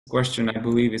question, I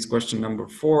believe, is question number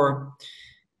 4.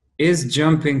 Is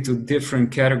jumping to different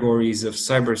categories of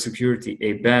cybersecurity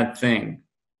a bad thing?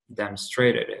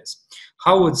 Demonstrate it is.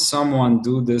 How would someone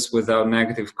do this without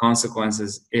negative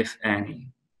consequences, if any?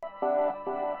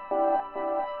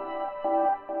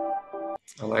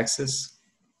 Alexis?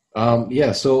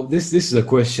 Yeah, so this is a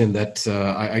question that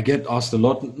I get asked a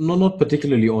lot, not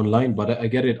particularly online, but I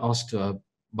get it asked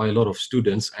by a lot of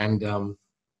students, and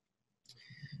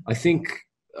I think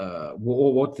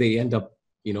what they end up,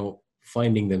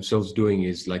 finding themselves doing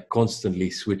is like constantly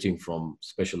switching from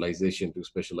specialization to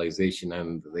specialization,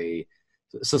 and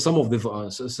some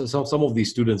of these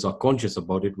students are conscious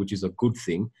about it, which is a good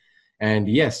thing. And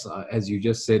yes, as you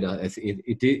just said,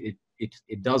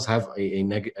 it does have a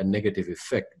negative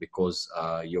effect, because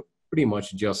you're pretty much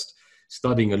just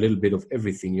studying a little bit of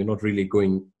everything. You're not really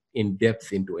going in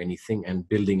depth into anything and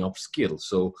building up skills.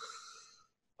 So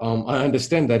I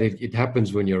understand that it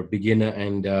happens when you're a beginner,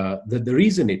 and the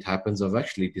reason it happens, I've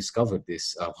actually discovered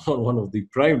this. One of the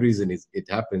prime reasons it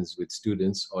happens with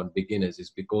students or beginners is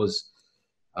because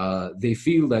they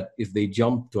feel that if they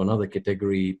jump to another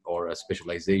category or a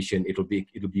specialization, it'll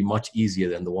be much easier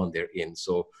than the one they're in.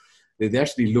 So they're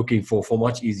actually looking for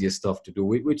much easier stuff to do,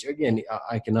 which again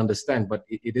I can understand, but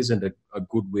it isn't a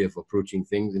good way of approaching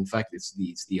things. In fact, it's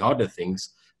the harder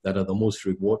things that are the most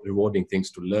rewarding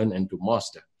things to learn and to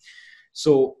master.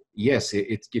 So yes,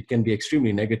 it can be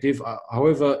extremely negative.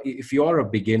 However, if you are a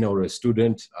beginner or a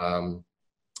student,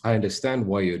 I understand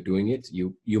why you're doing it.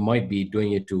 You might be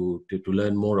doing it to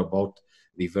learn more about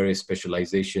the various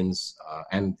specializations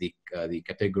and the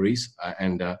categories,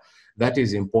 and that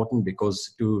is important,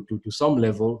 because to some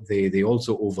level they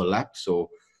also overlap. So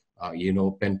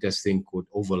pen testing could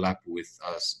overlap with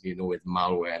us, with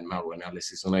malware and malware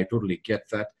analysis, and I totally get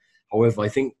that. However, I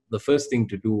think the first thing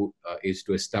to do is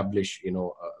to establish a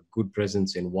good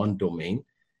presence in one domain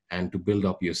and to build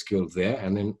up your skill there.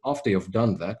 And then after you've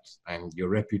done that and you're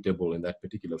reputable in that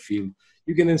particular field,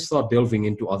 you can then start delving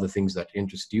into other things that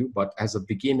interest you. But as a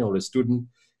beginner or a student,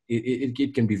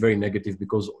 it can be very negative,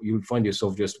 because you'll find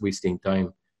yourself just wasting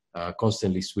time,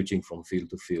 constantly switching from field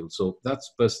to field. So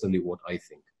that's personally what I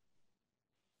think.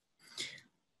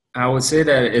 I would say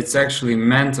that it's actually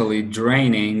mentally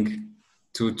draining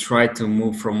to try to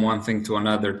move from one thing to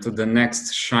another, to the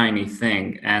next shiny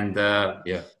thing. And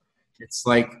yeah,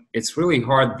 it's really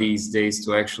hard these days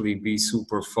to actually be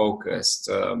super focused,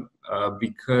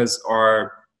 because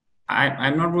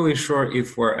I'm not really sure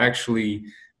if we're actually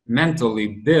mentally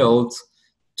built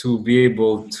to be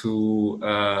able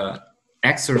to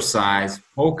exercise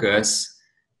focus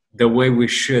the way we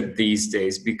should these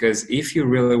days. Because if you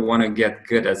really want to get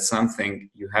good at something,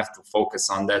 you have to focus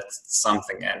on that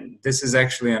something. And this is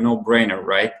actually a no-brainer,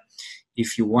 right?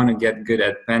 If you want to get good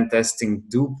at pen testing,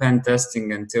 do pen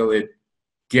testing until it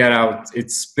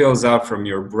spills out from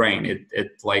your brain.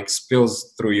 It like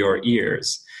spills through your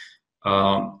ears.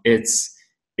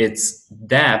 It's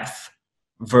depth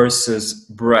versus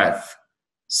breadth.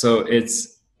 So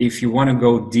if you want to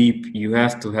go deep, you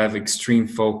have to have extreme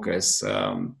focus.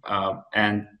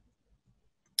 And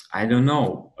I don't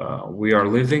know, we are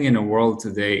living in a world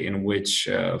today in which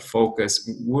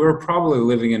we're probably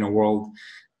living in a world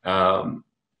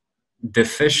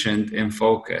deficient in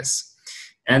focus.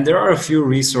 And there are a few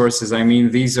resources, I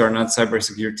mean, these are not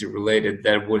cybersecurity related,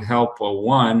 that would help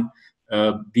one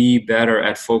be better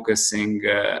at focusing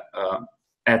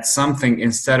at something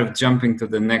instead of jumping to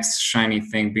the next shiny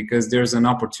thing, because there's an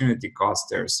opportunity cost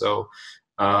there. So,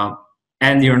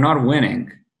 and you're not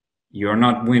winning. You're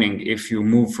not winning if you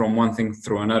move from one thing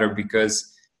through another,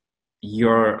 because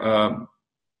you're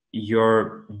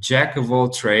jack of all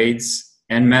trades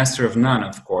and master of none,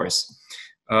 of course.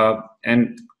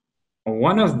 And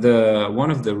one of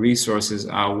the resources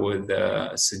I would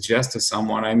suggest to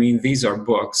someone, I mean, these are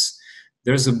books.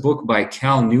 There's a book by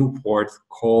Cal Newport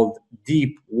called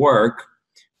Deep Work,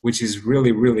 which is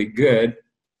really, really good.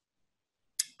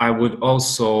 I would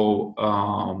also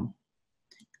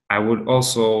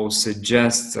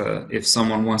suggest, if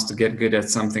someone wants to get good at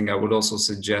something, I would also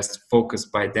suggest Focus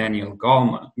by Daniel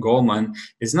Goleman.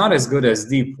 It's not as good as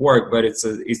Deep Work, but it's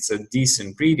a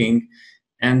decent reading.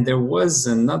 And there was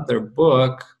another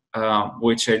book,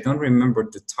 which I don't remember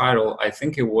the title. I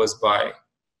think it was by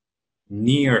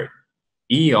Nir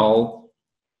Eyal.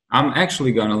 I'm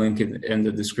actually going to link it in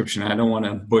the description. I don't want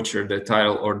to butcher the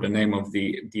title or the name of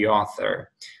the author.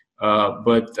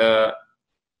 But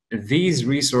these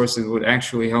resources would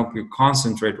actually help you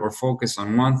concentrate or focus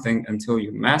on one thing until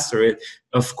you master it.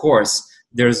 Of course,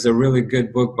 there's a really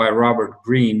good book by Robert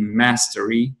Greene,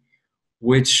 Mastery,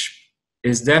 which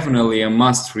is definitely a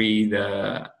must read.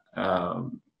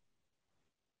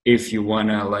 if you want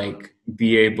to like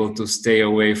be able to stay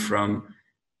away from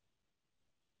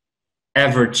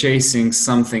ever chasing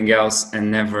something else and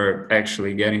never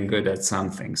actually getting good at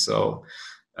something. So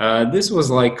this was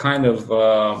like kind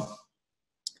of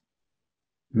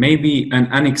maybe an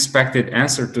unexpected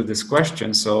answer to this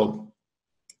question. So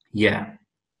yeah.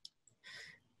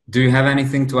 Do you have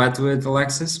anything to add to it,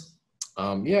 Alexis?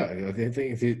 Yeah, I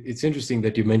think it's interesting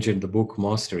that you mentioned the book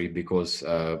Mastery, because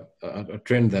a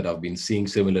trend that I've been seeing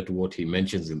similar to what he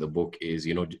mentions in the book is,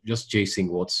 just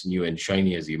chasing what's new and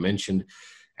shiny, as you mentioned.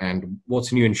 And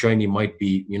what's new and shiny might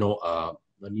be,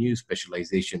 a new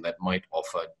specialization that might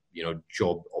offer,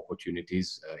 job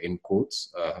opportunities, in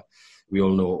quotes. We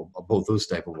all know about those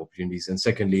type of opportunities. And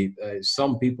secondly,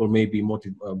 some people may be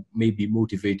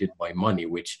motivated by money,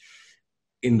 which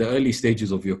in the early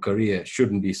stages of your career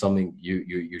shouldn't be something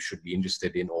you should be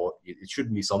interested in, or it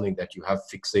shouldn't be something that you have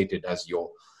fixated as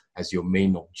your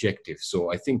main objective.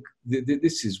 So I think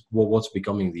this is what's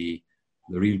becoming the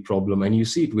real problem. And you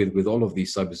see it with all of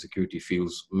these cybersecurity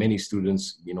fields. Many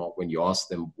students, when you ask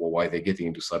them why they're getting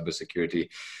into cybersecurity,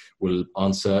 will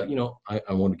answer,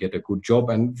 I want to get a good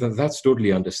job. And that's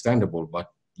totally understandable. But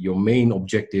your main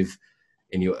objective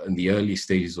in the early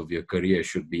stages of your career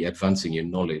should be advancing your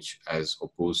knowledge, as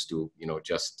opposed to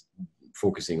just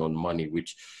focusing on money,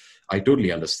 which I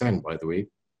totally understand, by the way.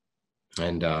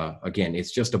 And again,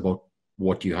 it's just about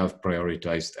what you have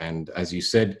prioritized. And as you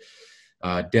said,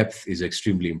 depth is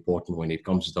extremely important when it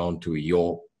comes down to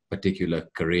your particular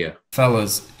career.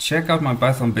 Fellas, check out my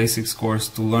Python Basics course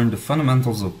to learn the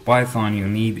fundamentals of Python you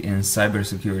need in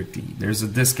cybersecurity. There's a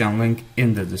discount link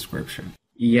in the description.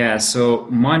 Yeah, so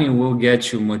money will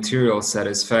get you material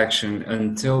satisfaction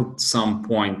until some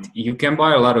point. You can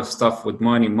buy a lot of stuff with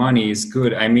money. Money is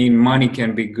good. I mean, money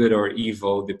can be good or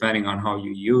evil depending on how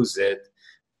you use it.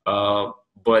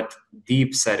 But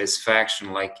deep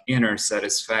satisfaction, like inner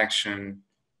satisfaction,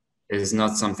 is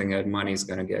not something that money is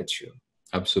going to get you.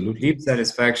 Absolutely. Deep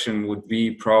satisfaction would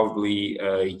be probably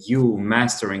you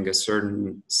mastering a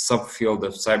certain subfield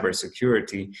of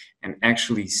cybersecurity and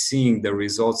actually seeing the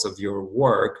results of your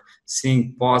work,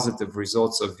 seeing positive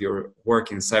results of your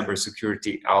work in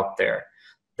cybersecurity out there.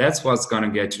 That's what's going to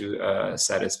get you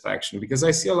satisfaction. Because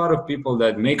I see a lot of people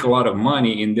that make a lot of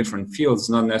money in different fields,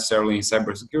 not necessarily in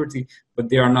cybersecurity, but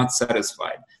they are not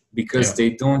satisfied because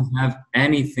they don't have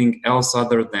anything else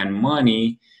other than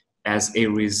money as a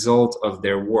result of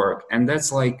their work. And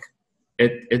that's like,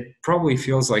 it probably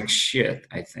feels like shit,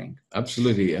 I think.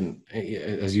 Absolutely. And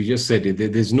as you just said,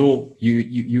 there's no,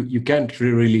 you can't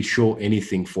really show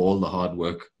anything for all the hard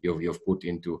work you've put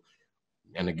into.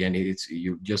 And again,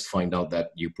 you just find out that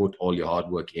you put all your hard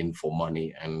work in for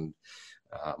money, and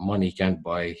money can't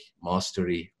buy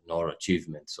mastery nor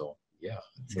achievement. So yeah.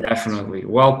 Definitely.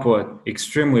 Well put.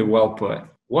 Extremely well put.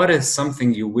 What is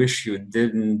something you wish you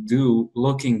didn't do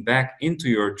looking back into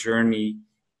your journey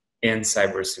in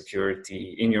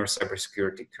cybersecurity, in your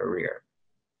cybersecurity career?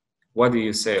 What do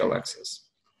you say, Alexis?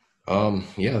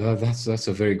 Yeah, that's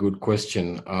a very good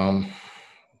question.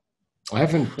 I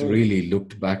haven't really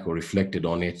looked back or reflected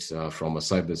on it from a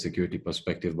cybersecurity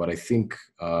perspective, but I think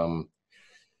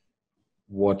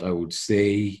what I would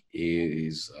say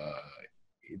is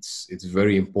it's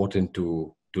very important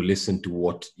to listen to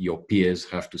what your peers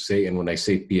have to say. And when I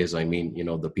say peers, I mean,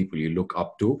 the people you look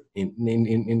up to in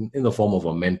the form of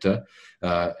a mentor.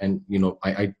 And,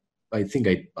 I think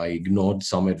I ignored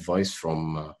some advice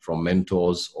from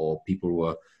mentors or people who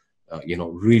are,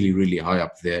 really, really high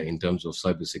up there in terms of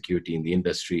cybersecurity in the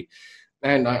industry.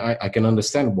 And I can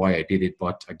understand why I did it.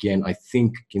 But again, I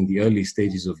think in the early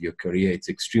stages of your career, it's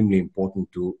extremely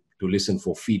important to listen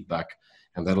for feedback.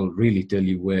 And that'll really tell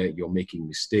you where you're making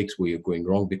mistakes, where you're going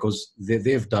wrong, because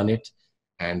they've done it,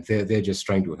 and they're just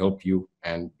trying to help you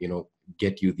and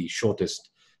get you the shortest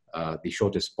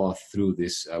path through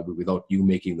this without you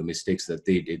making the mistakes that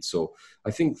they did. So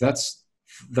I think that's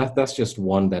just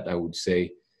one that I would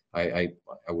say I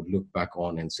would look back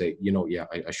on and say,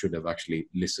 I should have actually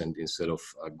listened instead of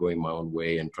going my own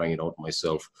way and trying it out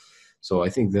myself. So I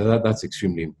think that's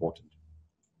extremely important.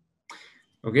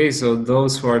 Okay, so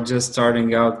those who are just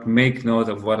starting out, make note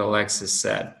of what Alexis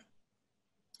said.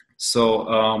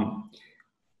 So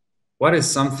what is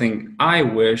something I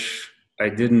wish I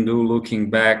didn't do looking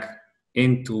back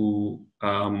into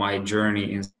my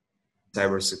journey in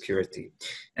cybersecurity?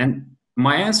 And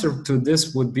my answer to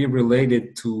this would be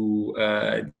related to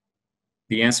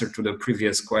the answer to the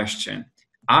previous question.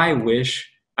 I wish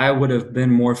I would have been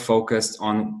more focused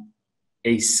on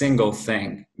a single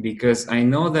thing, because I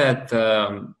know that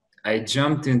I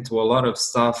jumped into a lot of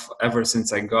stuff ever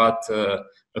since I got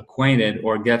acquainted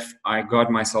or I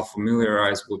got myself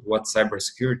familiarized with what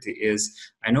cybersecurity is,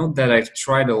 I know that I've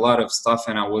tried a lot of stuff,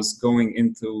 and I was going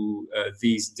into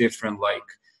these different like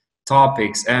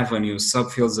topics, avenues,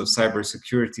 subfields of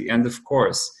cybersecurity, and of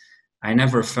course, I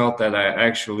never felt that I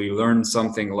actually learned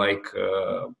something like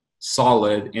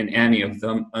solid in any of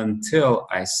them until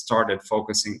I started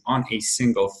focusing on a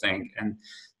single thing. And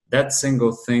that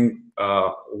single thing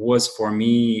was for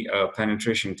me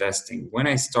penetration testing. When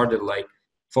I started like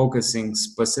focusing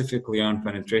specifically on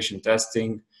penetration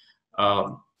testing,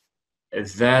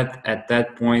 that at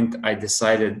that point I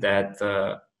decided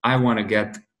that I want to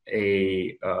get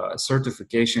a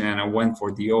certification, and I went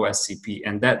for the OSCP,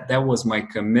 and that was my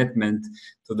commitment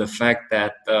to the fact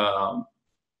that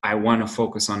I want to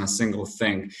focus on a single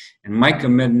thing. And my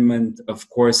commitment, of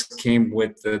course, came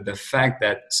with the fact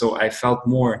that, so I felt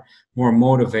more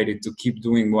motivated to keep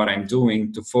doing what I'm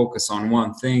doing, to focus on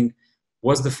one thing,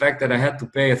 was the fact that I had to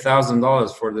pay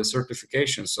 $1,000 for the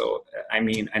certification. So, I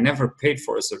mean, I never paid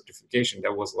for a certification.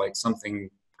 That was like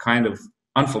something kind of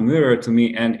unfamiliar to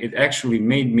me, and it actually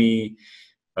made me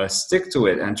stick to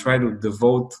it and try to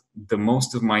devote the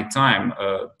most of my time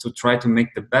to try to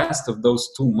make the best of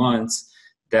those 2 months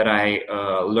that I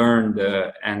learned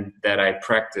and that I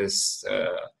practiced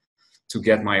to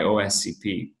get my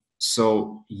OSCP.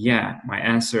 So yeah, my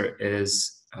answer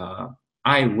is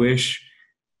I wish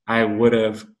I would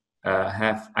have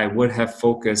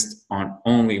focused on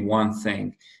only one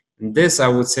thing. And this, I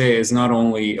would say, is not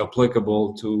only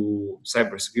applicable to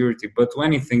cybersecurity, but to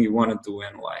anything you want to do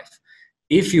in life.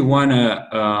 If you want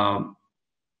to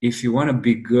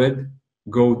be good,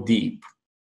 go deep.